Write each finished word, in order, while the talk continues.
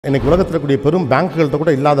இன்னைக்கு உலகத்துல கூடிய பெரும் பேங்க்குகள்ட்ட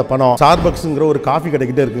கூட இல்லாத பணம் ஸ்டார்பக்ஸ்ங்கிற ஒரு காஃபி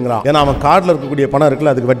கடைக்கிட்டே இருக்குங்களா. ஏன்னா அவன் கார்டுல இருக்கக்கூடிய பணம்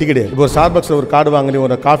இருக்குல்ல, அதுக்கு வட்டி கிடையாது. இப்போ ஒரு ஸ்டார்பக்ஸ்ல ஒரு கார்டு வாங்குறீங்க,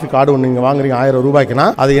 ஒரு காஃபி கார்டு ஒன்று நீங்க வாங்குறீங்க 1000 ரூபாய்க்குனா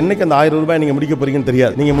அது என்னைக்கு அந்த 1000 ரூபாய் நீங்க முடிக்க போறீங்கன்னு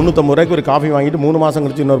தெரியாது. நீங்க 350 ரூபாய்க்கு ஒரு காஃபி வாங்கிட்டு 3 மாசம்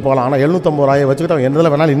கழிச்சு இன்னொரு போகலாம். ஆனா 750 ரூபாயை வச்சுக்கிட்டு அவன்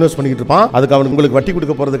எதுல வேணாலும் இன்வெஸ்ட் பண்ணிட்டு இருப்பான். அதுக்கு அவனுக்கு உங்களுக்கு வட்டி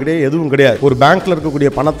கொடுக்க போறது கிடையாது, எதுவும் கிடையாது. ஒரு பேங்க்ல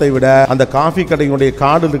இருக்கக்கூடிய பணத்தை விட அந்த காஃபி கடையுடைய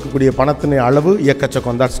கார்டில் இருக்கக்கூடிய பணத்தின் அளவு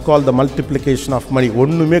எக்கச்சக்கம். That's called the multiplication of money.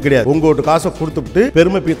 ஒண்ணுமே கிடையாது. உங்களோட காசை கொடுத்துட்டு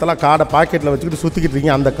பெருமை பீத்தலாம் கார்டை பாக்கெட்ல வச்சுக்கிட்டு சுத்திக்கிட்டு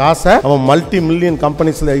இருக்கீங்க. அந்த காசை அவன் மல்டி மில்லியன்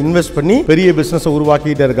கம்பெனிஸ்ல இன்வெஸ்ட் பண்ணி பெரிய பிசினஸ்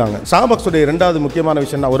உருவாக்கிட்டே இருக்காங்க. ஸ்டார்பக்ஸ் உடைய இரண்டாவது முக்கியமான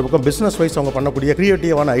விஷயம், ஒரு பக்கம் பிசினஸ் வைஸ் அவங்க பண்ணக்கூடிய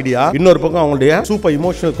கிரியேட்டிவான ஐடியா, இன்னொரு பக்கம் அவங்களுடைய சூப்பர்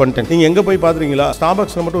இமோஷனல் கண்டென்ட். நீங்க எங்க போய் பாத்துறீங்களா,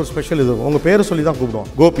 ஸ்டார்பக்ஸ்ல மட்டும் ஒரு ஸ்பெஷல் இது, உங்க பேரை சொல்லி தான் கூப்பிடுவோம்.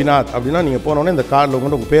 கோபிநாத் அப்படின்னா நீங்க போனோடனே இந்த கார்டுல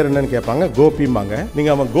உங்க பேர் என்னன்னு கேட்பாங்க, கோபிம்பாங்க.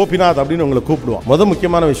 நீங்க அவன் கோபிநாத் அப்படின்னு உங்களை கூப்பிடுவோம்.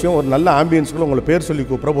 முக்கியமான விஷயம், ஒரு நல்ல ஆம்பியன்ஸ்க்குள்ள உங்களை பேர் சொல்லி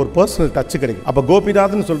கூப்பிடுற ஒரு பர்சனல் டச் கிடைக்கும். அப்ப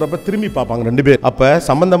கோபிநாத்னு சொல்றப்ப திரும்பி பார்ப்பாங்க ரெண்டு பேர். அப்ப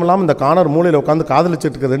சம்பந்தம் இல்லாம இந்த கார்னர் மூலையில உட்கார்ந்து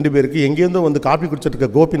காதலிச்சிட்டு இருக்க ரெண்டு பேருக்கு எங்கேருந்து வந்து காப்பி குடிச்சிட்டு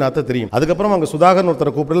இருக்க கோபிநாத் தெரியும். அதுக்கப்புறம் அங்க சுதாகர்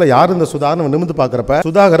ஒருத்தரை கூப்பிடல, யார் இந்த சுதாகர் நிமிந்து பார்க்கறப்ப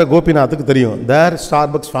சுதாகர கோபிநாத்துக்கு தெரியும். தேர்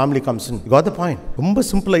Starbucks family comes in. You got the point. ரொம்ப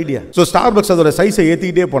சிம்பிள் ஐடியா. சோ ஸ்டார்பக்ஸ் அதோட சைஸை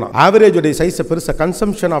ஏத்திட்டே போனா, ஆவரேஜ் உடைய சைஸை பெருசா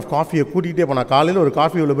கன்சம்ப்ஷன் ஆஃப் காஃபியை கூட்டிட்டே போனா. காலையில ஒரு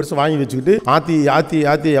காஃபி இவ்வளவு பெருசு வாங்கி வச்சுக்கிட்டு ஆத்தி ஆத்தி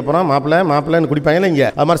ஆத்தி அப்புறம் மாப்பிள்ளன்னு குடிப்பாங்க இங்க.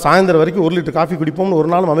 அது மாதிரி சாயந்தரம் வரைக்கும் 1 லிட்டர் காஃபி குடிப்போம்னு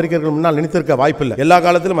ஒரு நாள் அமெரிக்கர்கள் முன்னால் நினைத்திருக்க வாய்ப்பு இல்லை. எல்லா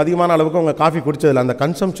காலத்திலும் அதிகமான அளவுக்கு அவங்க காஃபி குடிச்சதுல அந்த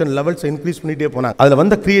கன்சம்ப்ஷன் லெவல்ஸ் இன்க்ரீஸ் பண்ணிட்டே போனாங்க. அதுல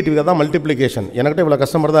வந்த கிரியேட்டிவிட்டி தான் மல்டிப்ளிகேஷன். எனக்கு இவ்வளவு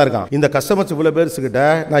கஸ்டமர் தான் இருக்கான், இந்த கஸ்டமர்ஸ் இவ்வளவு பேர்ஸ் கிட்ட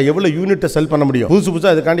நான் எவ்வளவு யூனிட் செல் பண்ண முடியும். புதுசா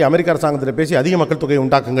இதுக்காண்டி அமெரிக்க அரசாங்கத்தில் பேசி அதிக மக்கள் தொகை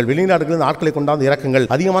உண்டாக்குங்கள், வெளிநாடுகளில் ஆட்களை கொண்டாந்து இறக்குங்கள்,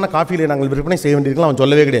 அதிகமான காஃபியிலே நாங்கள் விற்பனை செய்ய வேண்டியிருக்கலாம் அவன்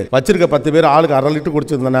சொல்லவே கிடையாது. வச்சிருக்க 10 பேர் ஆளுக்கு 1/2 லிட்டர்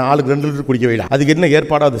குடிச்சிருந்தானே, ஆளுக்கு 2 லிட்டர் குடிக்க வைடா, அதுக்கு என்ன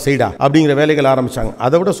ஏற்பாடோ அது செய்டா அப்படிங்கிற வேலைகள் ஆரம்பிச்சாங்க.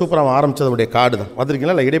 அதை விட சூப்பரா ஆரம்பிச்சது கார்டு தான்.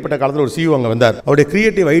 வந்திருக்கீங்களா, இடைப்பட்ட காலத்தில் ஒரு CEO அங்க வந்தார். அவருடைய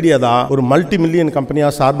கிரியேட்டிவ் ஐடியா தான் ஒரு மல்டி மில்லியன் கம்பெனியா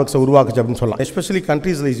ஸ்டார்பக்ஸ் உருவாக்குச்சு அப்படின்னு சொல்லலாம். எஸ்பெஷலி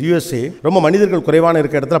கண்ட்ரீஸ் லைக் USA, ரொம்ப மனிதர்கள் குறைவான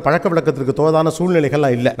இருக்க இடத்துல பழக்க வழக்கத்திற்கு தோதான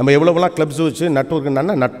சூழ்நிலைகள்லாம் இல்லை. நம்ம எவ்வளவுலாம் கிளப்ஸ் வச்சு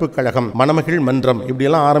நட்பு கழகம், மணமகள் மன்றம் இப்படி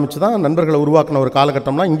எல்லாம் ஆரம்பிச்சு தான் நண்பர்களை உருவாக்கின ஒரு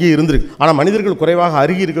காலகட்டம்லாம் இங்கே இருந்திருக்கு. ஆனா மனிதர்கள் குறைவாக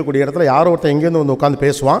அருகி இருக்கக்கூடிய இடத்துல யாரோ ஒருத்தர் எங்கேருந்து வந்து உட்காந்து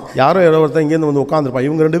பேசுவான், யாரோ ஒருத்தர் எங்கேருந்து வந்து உட்காந்துருப்பான்.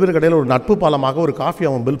 இவங்க ரெண்டு பேருக்கு இடையில ஒரு நட்பு பாலமாக ஒரு காஃபி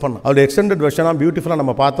அவன் பில் பண்ணான். அவருடைய எக்ஸ்டெண்டட் வெர்ஷனா பியூட்டிஃபுல்லா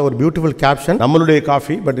நம்ம பார்த்த ஒரு பியூட்டிஃபுல் கேப்ஷன், நம்மளுடைய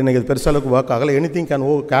காஃபி பட் இன்னைக்கு பெருசாலுக்கு ஒர்க் ஆகல, anything can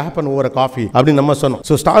happen over a coffee அப்படி நம்ம சொன்னோம்.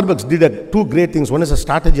 So Starbucks did two great things. One is a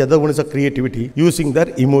strategy, other one is a creativity using their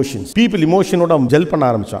emotions. People emotion-ஓட gel பண்ண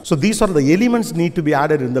ஆரம்பிச்சாங்க. So these are the elements need to be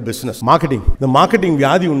added in the business. Marketing. The marketing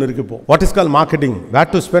வியாதி ஒன்னு இருக்கு இப்போ. What is called marketing? Where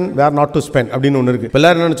to spend, where not to spend அப்படின்னு ஒன்னு இருக்கு.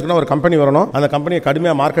 எல்லாரும் நினைச்சுக்கணும், ஒரு கம்பெனி வரணும், அந்த கம்பெனியை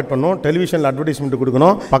கடுமையா மார்க்கெட் பண்ணணும், டெலிவிஷன்ல அட்வர்டைஸ்மெண்ட்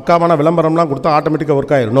கொடுக்கணும், பக்காவான விளம்பரம்லாம் கொடுத்தா ஆட்டோமேட்டிக்கா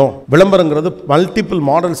ஒர்க் ஆயிரணும். விளம்பரங்கிறது மல்டிபிள்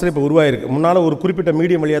மாடல்ஸ்ல இப்போ உருவாயிருக்கு. முன்னால ஒரு குறிப்பிட்ட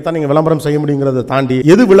மீடியம் வழியா தான் நீங்க விளம்பரம் செய்ய முடியுங்கிறத தாண்டி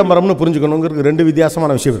எது விளம்பரம்னு புரிஞ்சுக்கணுங்கிறது ரெண்டு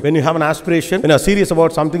வித்தியாசமான விஷயம். When you have an aspiration, when you are serious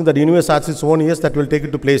about something, that universe has its own ears that will take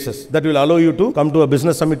it to places, that will allow you to come to a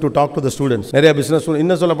business summit to talk to the students. நிறைய business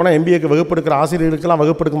இன்னும் சொல்ல போனா MBA க்கு வகுப்பெடுக்கிற ஆசிரியர்களுக்கெல்லாம்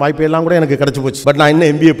வகுப்பெடுக்கும் வாய்ப்பு எல்லாம் கூட எனக்கு கிடைச்சு போச்சு. பட் நான் இன்னும்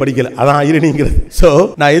MBA படிக்கல, அதான் ஐரனிங்கிறது. சோ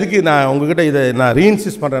நான் எதுக்கு நான் உங்ககிட்ட இதை நான்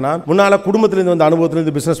ரீஇன்சிஸ்ட் பண்றேன்னா, முன்னால குடும்பத்திலிருந்து வந்த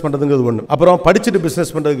அனுபவத்திலிருந்து பிசினஸ் பண்றதுங்கிறது ஒண்ணு, அப்புறம் படிச்சுட்டு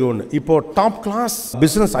பிசினஸ் பண்றதுக்கு ஒண்ணு. இப்போ டாப் கிளாஸ்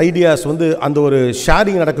பிசினஸ் ஐடியாஸ் வந்து அந்த ஒரு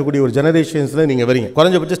ஷேரிங் நடக்கக்கூடிய ஒரு ஜெனரேஷன்ஸ்ல நீங்க வரீங்க.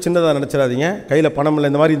 குறைஞ்சபட்சம் சின்னதா நினைச்சிடாதீங்க, கையில பணம் இல்லை,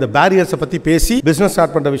 இந்த மாதிரி இந்த பேரியர்ஸை பத்தி பேசி பிசினஸ்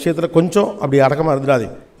ஸ்டார்ட் பண்ற விஷயத்துல கொஞ்சம் அப்படி அடக்கமா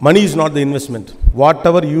இருந்துடாதீங்க. Money is not the investment.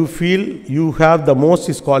 Whatever you feel you have the most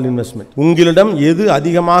is called investment. உங்களிடம் எது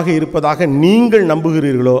அதிகமாக இருப்பதாக நீங்கள்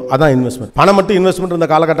நம்புகிறீர்களோ அதான் இன்வெஸ்ட்மெண்ட். பணம் மட்டும் இன்வெஸ்ட்மெண்ட் இருந்த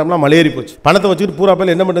காலகட்டம்லாம் மலையேறி போச்சு. பணத்தை வச்சுட்டு பூரா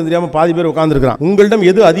பேர் என்ன பண்றது தெரியாம பாதி பேர் உட்கார்ந்துருக்கான். உங்களிடம்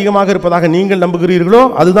எது அதிகமாக இருப்பதாக நீங்கள் நம்புகிறீர்களோ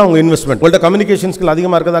அதுதான் உங்க இன்வெஸ்ட்மெண்ட். உங்களோட கம்யூனிகேஷன் ஸ்கில்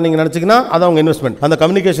அதிகமா இருக்கதா நீங்க நினைச்சீங்கன்னா அதான் உங்க இன்வெஸ்ட்மெண்ட். அந்த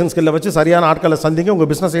கம்யூனிகேஷன் ஸ்கில்ல வச்சு சரியான ஆட்களை சந்திங்க, உங்க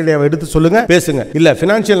பிசினஸ் ஐடியாவை எடுத்து சொல்லுங்க, பேசுங்க. இல்ல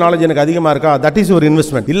ஃபினான்ஷியல் நாலேஜ் எனக்கு அதிகமா இருக்கா, தட் இஸ் யுவர்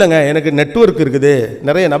இன்வெஸ்ட்மெண்ட். இல்லங்க எனக்கு நெட்வொர்க் இருக்குது,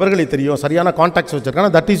 நிறைய நபர்களை தெரியும், சரியான கான்டாக்ட்ஸ்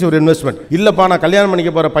வச்சிருக்காங்க, தட் இஸ் யுவர் இன்வெஸ்ட்மெண்ட். இல்லப்பா நான் கல்யாணம்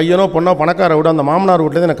பண்ணிக்க போற பையனோ பொண்ணோ பணக்கார விட அந்த மாமனார்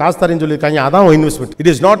வீட்டுல எனக்கு காசு தரேன்னு சொல்லியிருக்காங்க, அதான் investment. It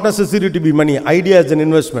is not necessary to be money. Idea is an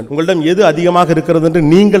investment. உங்களிடம் எது அதிகமாக இருக்கிறது என்று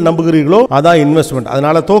நீங்கள் நம்புகிறீர்களோ அதான் இன்வெஸ்ட்மெண்ட்.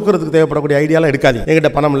 அதனால தோக்குறதுக்கு தேவைப்படக்கூடிய ஐடியாலாம் எடுக்காதீங்க.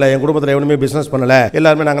 என்கிட்ட பணம் இல்லை, என் குடும்பத்தில் எவனுமே பிசினஸ் பண்ணல,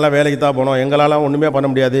 எல்லாருமே நாங்களாம் வேலைக்கு தான் போனோம், எங்களால ஒண்ணுமே பண்ண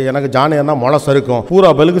முடியாது, எனக்கு ஜானியர்னா முளை சறுக்கும்,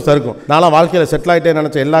 பூரா பலுக்கு சறுக்கும், நான்லாம் வாழ்க்கையில செட்டில் ஆயிட்டே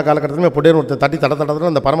நினைச்ச எல்லா காலகட்டத்திலுமே பொட்டே ஒருத்தர் தட்டி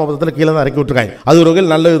தடத்தடத்துல அந்த பரமபதத்தில் கீழே தான் இறக்கி விட்டுருக்காங்க. அது ஒரு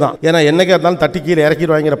வகையில் நல்லதுதான். ஏன்னா என்னைக்கா இருந்தாலும் தட்டி கீழே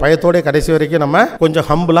இறக்கிடுவாங்கிற பயத்தோட கடைசி வரைக்கும் நம்ம கொஞ்சம்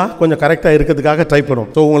ஹம்பிளா கொஞ்சம் கரெக்டா இருக்கிறதுக்காக ட்ரை பண்ணுவோம்.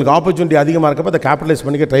 ஸோ உங்களுக்கு ஆப்பர்ச்சுனிட்டி அதிகமாக இருக்கப்ப அதை கேபிட்டலைஸ்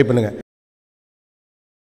பண்ணிக்க ட்ரை பண்ணுங்க.